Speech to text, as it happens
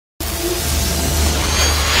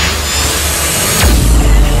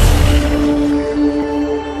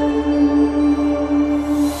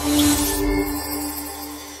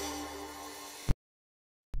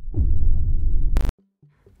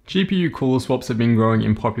GPU cooler swaps have been growing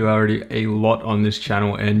in popularity a lot on this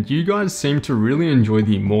channel, and you guys seem to really enjoy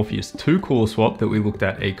the Morpheus 2 cooler swap that we looked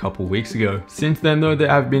at a couple weeks ago. Since then though, there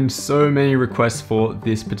have been so many requests for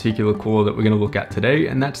this particular cooler that we're going to look at today,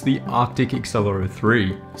 and that's the Arctic Accelero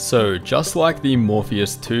 3. So just like the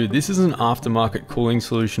Morpheus 2, this is an aftermarket cooling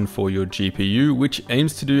solution for your GPU, which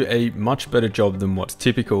aims to do a much better job than what's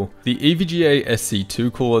typical. The EVGA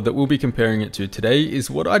SC2 cooler that we'll be comparing it to today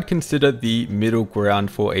is what I'd consider the middle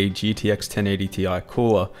ground for a GTX 1080 Ti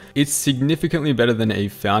cooler. It's significantly better than a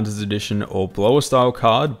Founders Edition or blower style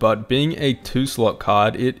card, but being a 2-slot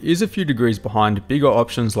card, it is a few degrees behind bigger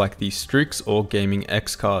options like the Strix or Gaming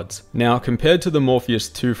X cards. Now, compared to the Morpheus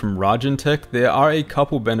 2 from Rajan, there are a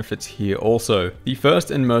couple benefits here also. The first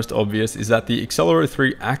and most obvious is that the Accelero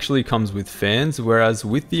 3 actually comes with fans, whereas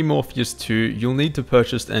with the Morpheus 2, you'll need to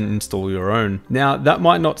purchase and install your own. Now, that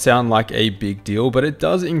might not sound like a big deal, but it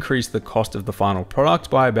does increase the cost of the final product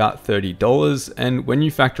by about $30, and when you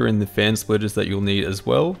factor in the fan splitters that you'll need as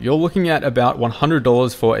well, you're looking at about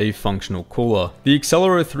 $100 for a functional cooler. The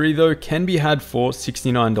Accelero 3 though can be had for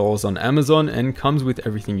 $69 on Amazon and comes with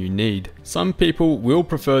everything you need. Some people will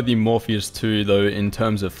prefer the Morpheus 2 though in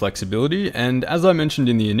terms of flexibility, and as I mentioned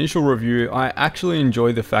in the initial review, I actually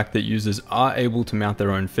enjoy the fact that users are able to mount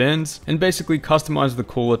their own fans and basically customize the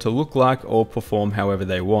cooler to look like or perform however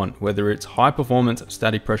they want, whether it's high performance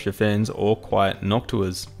static pressure fans or quiet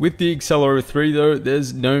Noctuas. With the Accelero 3 though,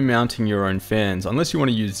 there's no mounting your own fans unless you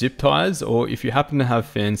want to use zip ties, or if you happen to have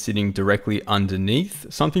fans sitting directly underneath,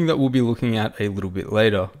 something that we'll be looking at a little bit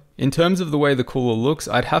later. In terms of the way the cooler looks,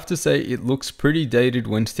 I'd have to say it looks pretty dated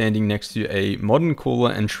when standing next to a modern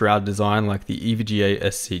cooler and shroud design like the EVGA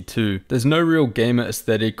SC2. There's no real gamer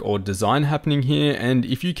aesthetic or design happening here, and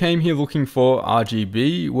if you came here looking for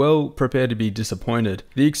RGB, well, prepare to be disappointed.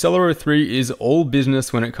 The Accelero 3 is all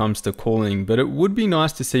business when it comes to cooling, but it would be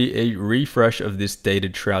nice to see a refresh of this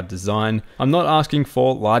dated shroud design. I'm not asking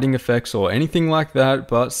for lighting effects or anything like that,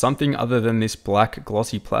 but something other than this black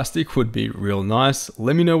glossy plastic would be real nice.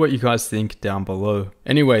 Let me know what you guys think down below.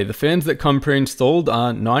 Anyway, the fans that come pre-installed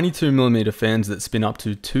are 92mm fans that spin up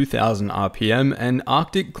to 2000 RPM, and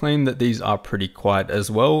Arctic claim that these are pretty quiet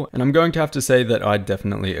as well, and I'm going to have to say that I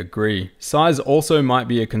definitely agree. Size also might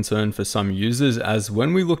be a concern for some users, as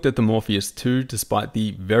when we looked at the Morpheus 2, despite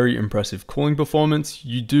the very impressive cooling performance,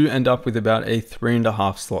 you do end up with about a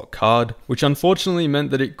 3.5 slot card, which unfortunately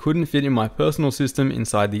meant that it couldn't fit in my personal system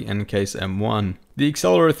inside the Ncase M1. The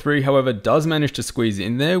Accelero 3, however, does manage to squeeze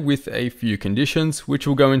in there with a few conditions, which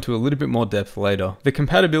we'll go into a little bit more depth later. The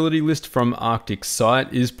compatibility list from Arctic's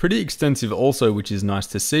site is pretty extensive also, which is nice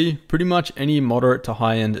to see. Pretty much any moderate to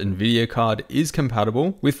high-end Nvidia card is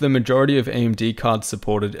compatible, with the majority of AMD cards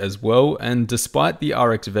supported as well, and despite the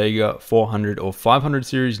RX Vega 400 or 500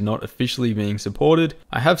 series not officially being supported,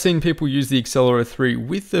 I have seen people use the Accelero 3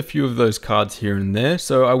 with a few of those cards here and there,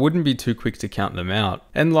 so I wouldn't be too quick to count them out.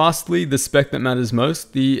 And lastly, the spec that matters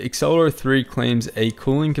most, the Accelero 3 claims a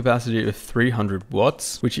cooling capacity of 300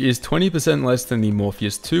 watts, which is 20% less than the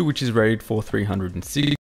Morpheus 2, which is rated for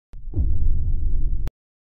 360.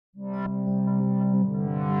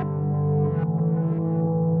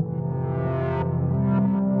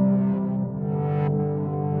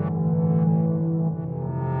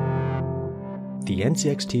 The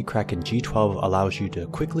NZXT Kraken G12 allows you to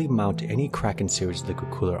quickly mount any Kraken series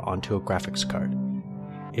liquid cooler onto a graphics card.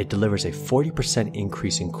 It delivers a 40%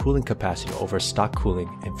 increase in cooling capacity over stock cooling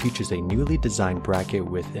and features a newly designed bracket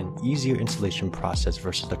with an easier installation process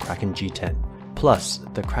versus the Kraken G10. Plus,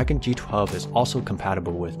 the Kraken G12 is also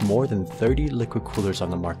compatible with more than 30 liquid coolers on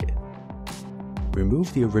the market.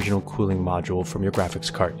 Remove the original cooling module from your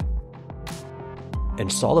graphics card.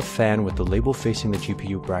 Install a fan with the label facing the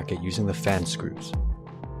GPU bracket using the fan screws.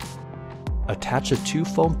 Attach the two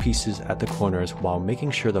foam pieces at the corners while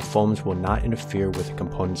making sure the foams will not interfere with the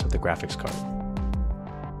components of the graphics card.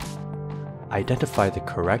 Identify the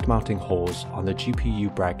correct mounting holes on the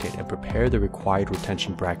GPU bracket and prepare the required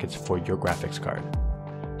retention brackets for your graphics card.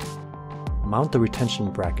 Mount the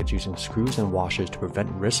retention brackets using screws and washers to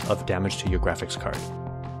prevent risk of damage to your graphics card.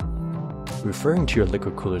 Referring to your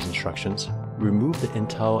liquid cooler's instructions, remove the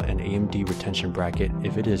Intel and AMD retention bracket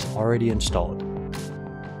if it is already installed.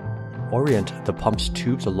 Orient the pump's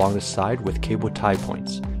tubes along the side with cable tie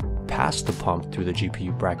points. Pass the pump through the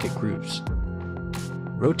GPU bracket grooves.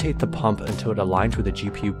 Rotate the pump until it aligns with the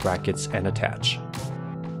GPU brackets and attach.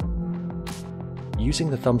 Using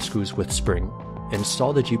the thumb screws with spring,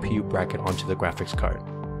 install the GPU bracket onto the graphics card.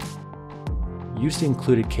 Use the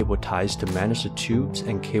included cable ties to manage the tubes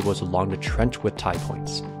and cables along the trench with tie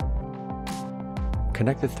points.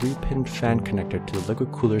 connect the 3-pin fan connector to the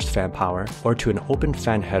liquid cooler's fan power or to an open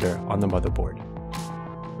fan header on the motherboard.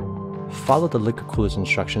 Follow the liquid cooler's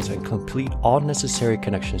instructions and complete all necessary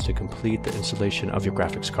connections to complete the installation of your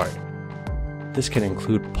graphics card. This can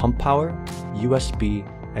include pump power, USB,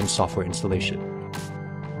 and software installation.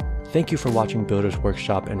 Thank you for watching Builder's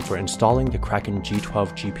Workshop and for installing the Kraken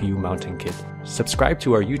G12 GPU mounting kit. Subscribe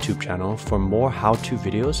to our YouTube channel for more how-to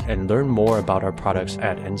videos and learn more about our products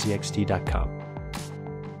at nzxt.com.